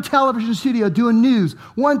one television studio doing news,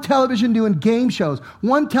 one television doing game shows,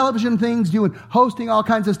 one television things doing hosting all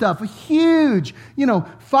kinds of stuff. Huge,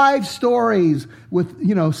 5 stories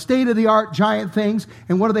with, state-of-the-art giant things.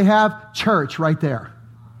 And what do they have? Church right there.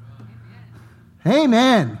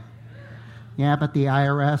 Amen. Yeah, but the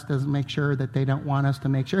IRS doesn't make sure that they don't want us to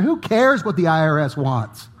make sure. Who cares what the IRS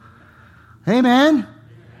wants? Amen.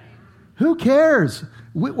 Who cares?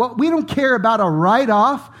 We don't care about a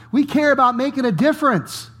write-off. We care about making a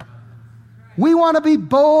difference. We want to be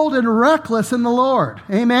bold and reckless in the Lord.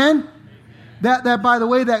 Amen? That by the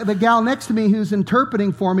way, the gal next to me who's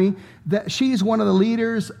interpreting for me, that she's one of the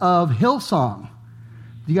leaders of Hillsong.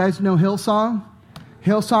 Do you guys know Hillsong?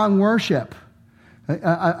 Hillsong Worship.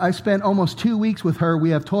 I spent almost 2 weeks with her. We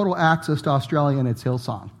have total access to Australia, and it's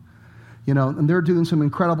Hillsong. And they're doing some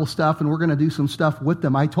incredible stuff, and we're going to do some stuff with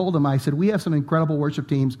them. I told them, I said, we have some incredible worship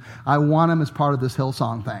teams. I want them as part of this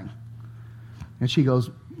Hillsong thing. And she goes,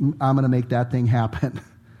 I'm going to make that thing happen.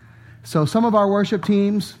 So some of our worship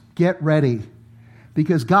teams, get ready,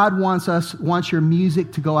 because God wants your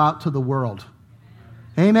music to go out to the world.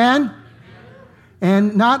 Amen?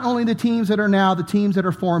 And not only the teams that are now, the teams that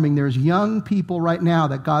are forming. There's young people right now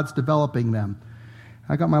that God's developing them.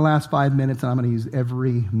 I got my last 5 minutes, and I'm going to use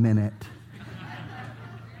every minute.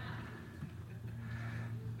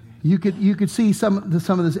 You could see some of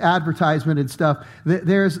this advertisement and stuff.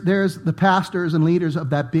 There's the pastors and leaders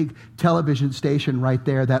of that big television station right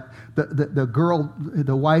there. That the girl,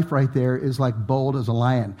 the wife right there, is like bold as a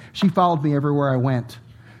lion. She followed me everywhere I went.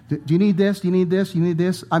 Do you need this? Do you need this? You need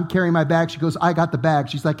this? I'm carrying my bag. She goes, I got the bag.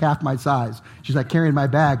 She's like half my size. She's like carrying my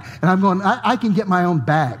bag, and I'm going, I can get my own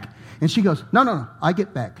bag. And she goes, no, I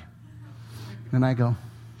get bag. And I go,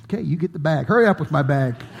 okay, you get the bag. Hurry up with my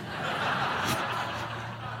bag.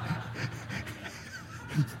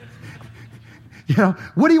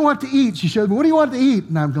 What do you want to eat? She showed me, what do you want to eat?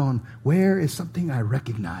 And I'm going, where is something I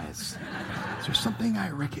recognize? Is there something I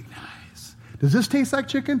recognize? Does this taste like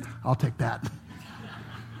chicken? I'll take that.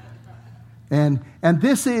 And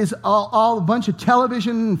this is all a bunch of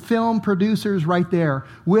television and film producers right there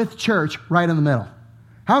with church right in the middle.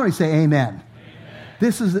 How many say amen?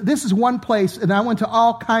 This is one place, and I went to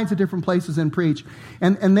all kinds of different places and preach,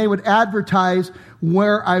 and they would advertise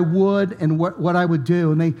where I would and what I would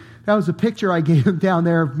do. And that was a picture I gave them down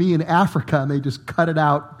there of me in Africa, and they just cut it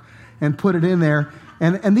out and put it in there.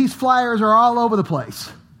 And these flyers are all over the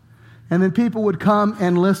place. And then people would come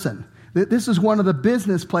and listen. This is one of the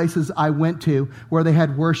business places I went to where they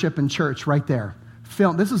had worship and church right there.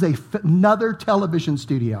 Film. This is another television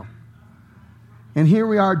studio. And here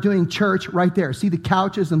we are doing church right there. See the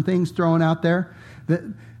couches and things thrown out there?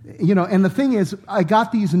 And the thing is, I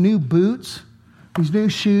got these new boots, these new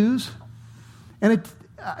shoes. And it's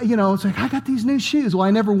like, I got these new shoes. Well,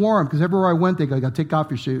 I never wore them because everywhere I went, they go, you got to take off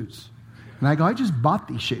your shoes. And I go, I just bought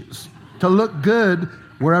these shoes to look good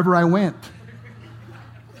wherever I went.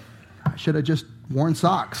 I should have just worn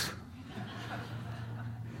socks.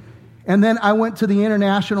 And then I went to the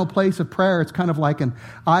International Place of Prayer. It's kind of like an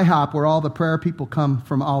IHOP where all the prayer people come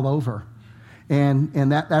from all over.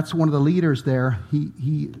 And that's one of the leaders there.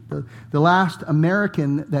 The last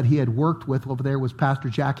American that he had worked with over there was Pastor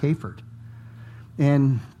Jack Hayford.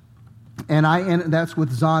 And that's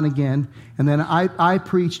with Zahn again. And then I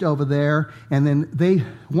preached over there. And then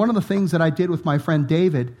one of the things that I did with my friend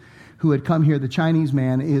David, who had come here, the Chinese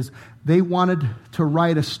man, is they wanted to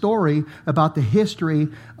write a story about the history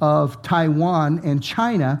of Taiwan and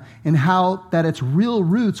China and how that its real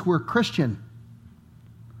roots were Christian.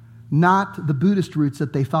 not the Buddhist roots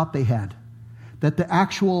that they thought they had. That the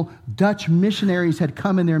actual Dutch missionaries had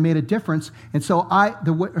come in there and made a difference. And so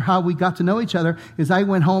how we got to know each other is I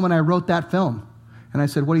went home and I wrote that film. And I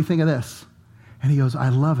said, what do you think of this? And he goes, I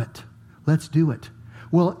love it. Let's do it.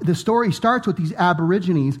 Well, the story starts with these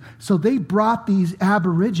Aborigines. So they brought these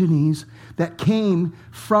Aborigines that came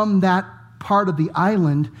from that part of the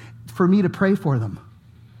island for me to pray for them.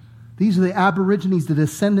 These are the Aborigines, the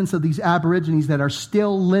descendants of these Aborigines that are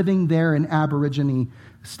still living there in Aborigine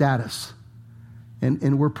status.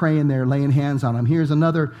 And we're praying there, laying hands on them. Here's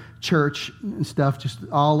another church and stuff just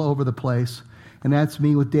all over the place. And that's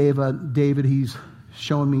me with David. He's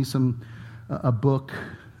showing me a book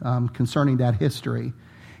concerning that history.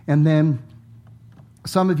 And then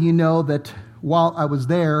some of you know that while I was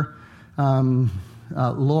there,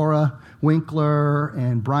 Laura Winkler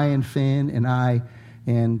and Brian Finn and I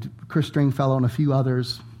and Chris Stringfellow and a few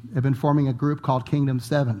others have been forming a group called Kingdom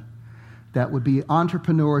 7. That would be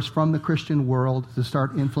entrepreneurs from the Christian world to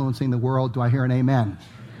start influencing the world. Do I hear an amen?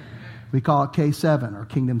 We call it K7 or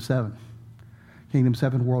Kingdom 7. Kingdom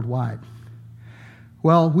 7 worldwide.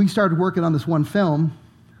 Well, we started working on this one film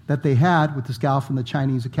that they had with this gal from the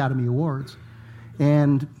Chinese Academy Awards.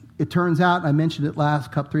 And it turns out, I mentioned it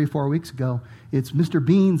last 3 or 4 weeks ago, it's Mr.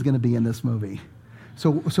 Bean's going to be in this movie.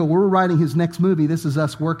 So we're writing his next movie. This is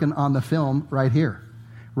us working on the film right here,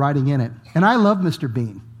 writing in it. And I love Mr.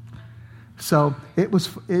 Bean. So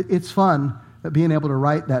it's fun being able to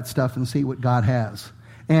write that stuff and see what God has.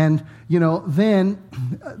 And, then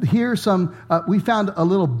here's we found a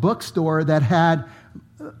little bookstore that had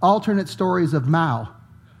alternate stories of Mao,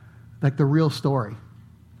 like the real story,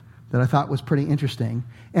 that I thought was pretty interesting.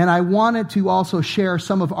 And I wanted to also share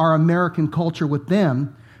some of our American culture with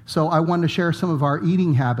them. So I wanted to share some of our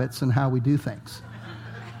eating habits and how we do things.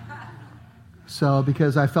 So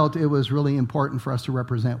because I felt it was really important for us to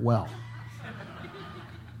represent well.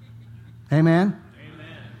 Amen?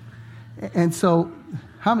 Amen. And so,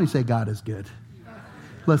 how many say God is good?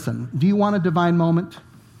 Listen, do you want a divine moment?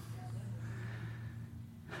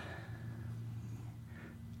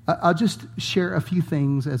 I'll just share a few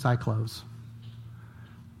things as I close.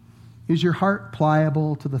 Is your heart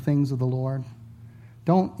pliable to the things of the Lord?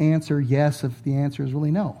 Don't answer yes if the answer is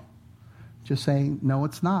really no. Just say, no,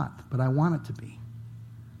 it's not, but I want it to be.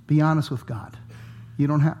 Be honest with God.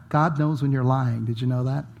 God knows when you're lying. Did you know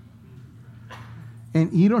that?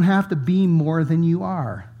 And you don't have to be more than you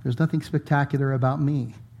are. There's nothing spectacular about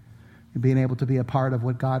me being able to be a part of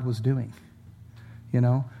what God was doing.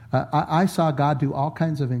 I saw God do all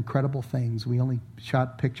kinds of incredible things. We only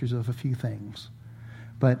shot pictures of a few things.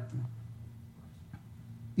 But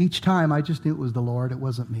each time I just knew it was the Lord. It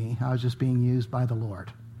wasn't me. I was just being used by the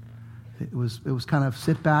Lord. It was kind of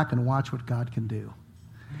sit back and watch what God can do.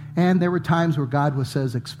 And there were times where God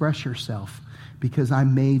says, express yourself because I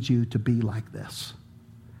made you to be like this.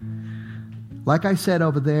 Like I said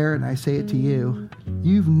over there, and I say it to you,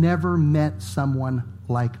 you've never met someone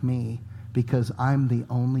like me because I'm the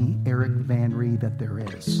only Eric Van Ree that there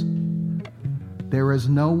is. There is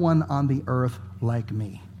no one on the earth like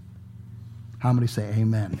me. How many say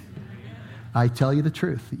amen? I tell you the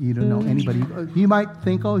truth. You don't know anybody. You might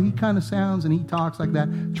think, oh, he kind of sounds and he talks like that.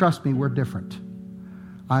 Trust me, we're different.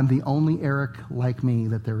 I'm the only Eric like me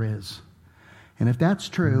that there is. And if that's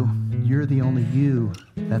true, you're the only you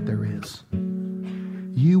that there is.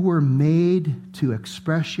 You were made to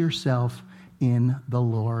express yourself in the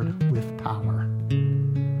Lord with power.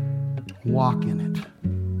 Walk in it.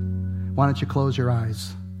 Why don't you close your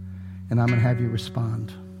eyes and I'm going to have you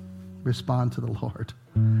respond. Respond to the Lord.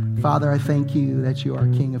 Father, I thank you that you are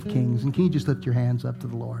King of Kings. And can you just lift your hands up to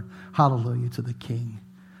the Lord? Hallelujah to the King.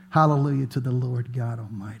 Hallelujah to the Lord God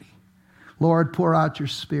Almighty. Lord, pour out your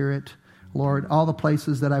Spirit. Lord, all the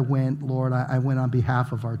places that I went, Lord, I went on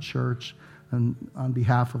behalf of our church and on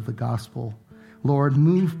behalf of the gospel. Lord,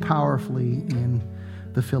 move powerfully in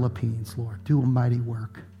the Philippines, Lord. Do a mighty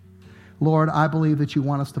work. Lord, I believe that you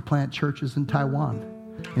want us to plant churches in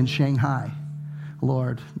Taiwan, in Shanghai,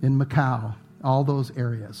 Lord, in Macau, all those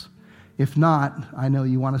areas. If not, I know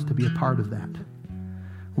you want us to be a part of that.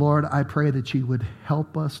 Lord, I pray that you would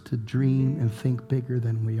help us to dream and think bigger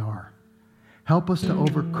than we are. Help us to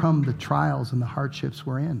overcome the trials and the hardships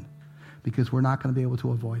we're in, because we're not going to be able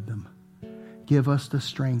to avoid them. Give us the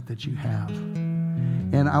strength that you have.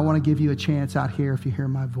 And I want to give you a chance out here, if you hear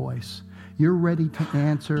my voice. You're ready to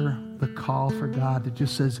answer the call for God that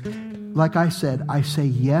just says, like I said, I say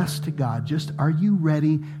yes to God. Are you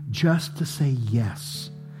ready just to say yes?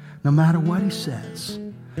 No matter what he says,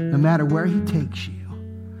 no matter where he takes you,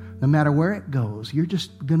 no matter where it goes, you're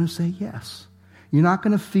just going to say yes. You're not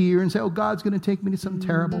going to fear and say, oh, God's going to take me to some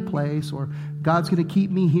terrible place, or God's going to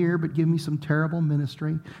keep me here but give me some terrible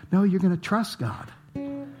ministry. No, you're going to trust God.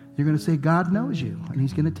 You're going to say, God knows you, and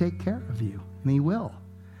he's going to take care of you, and he will.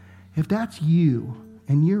 If that's you,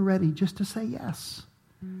 and you're ready just to say yes,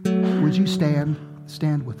 would you stand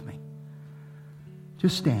with me?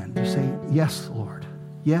 Just stand. Just say, yes, Lord.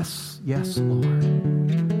 Yes, yes,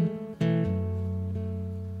 Lord.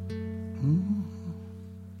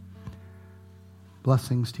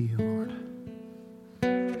 Blessings to you, Lord.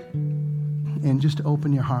 And just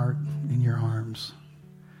open your heart and your arms.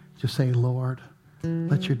 Just say, Lord,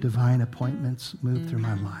 let your divine appointments move through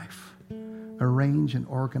my life. Arrange and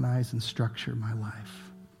organize and structure my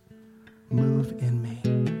life. Move in me.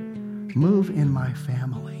 Move in my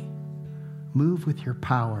family. Move with your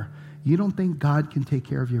power. You don't think God can take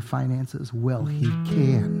care of your finances? Well, he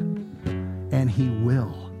can. And he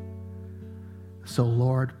will. So,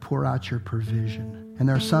 Lord, pour out your provision. And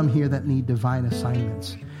there are some here that need divine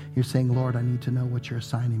assignments. You're saying, Lord, I need to know what you're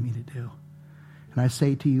assigning me to do. And I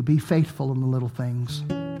say to you, be faithful in the little things.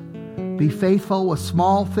 Be faithful with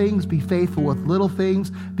small things. Be faithful with little things.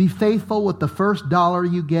 Be faithful with the first dollar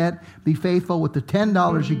you get. Be faithful with the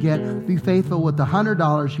 $10 you get. Be faithful with the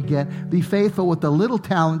 $100 you get. Be faithful with the little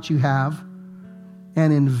talent you have.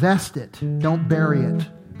 And invest it. Don't bury it.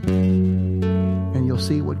 And you'll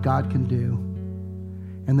see what God can do.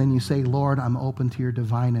 And then you say, Lord, I'm open to your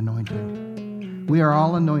divine anointing. We are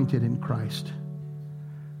all anointed in Christ.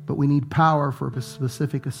 But we need power for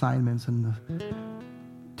specific assignments and the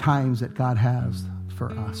times that God has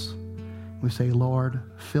for us. We say, Lord,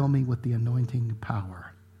 fill me with the anointing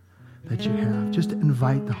power that you have. Just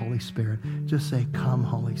invite the Holy Spirit. Just say, come,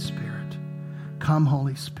 Holy Spirit. Come,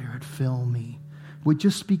 Holy Spirit, fill me. Would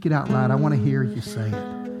just speak it out loud. I want to hear you say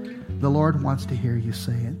it. The Lord wants to hear you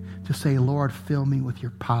say it. Just say, Lord, fill me with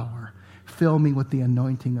your power. Fill me with the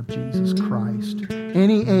anointing of Jesus Christ.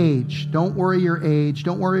 Any age. Don't worry your age.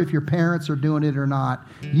 Don't worry if your parents are doing it or not.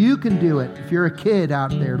 You can do it. If you're a kid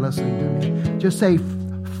out there listening to me, just say,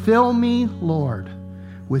 fill me, Lord,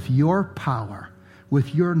 with your power,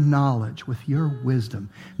 with your knowledge, with your wisdom.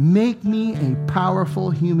 Make me a powerful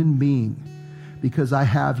human being because I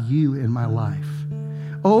have you in my life.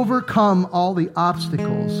 Overcome all the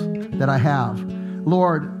obstacles that I have.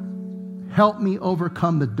 Lord, help me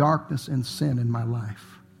overcome the darkness and sin in my life.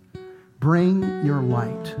 Bring your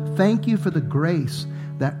light. Thank you for the grace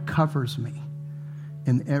that covers me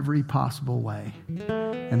in every possible way.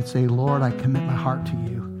 And say, Lord, I commit my heart to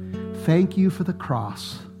you. Thank you for the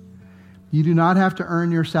cross. You do not have to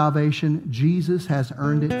earn your salvation. Jesus has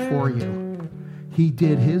earned it for you. He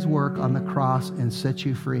did his work on the cross and set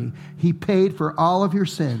you free. He paid for all of your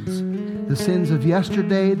sins. The sins of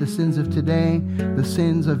yesterday, the sins of today, the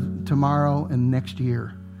sins of tomorrow and next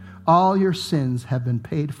year. All your sins have been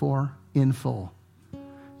paid for in full.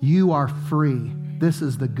 You are free. This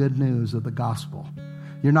is the good news of the gospel.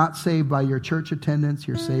 You're not saved by your church attendance.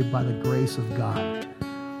 You're saved by the grace of God.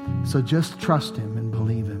 So just trust him and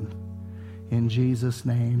believe him. In Jesus'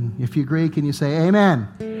 name. If you agree, can you say amen?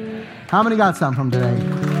 Amen. How many got some from today?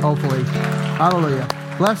 Hopefully. Hallelujah.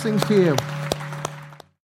 Blessings to you.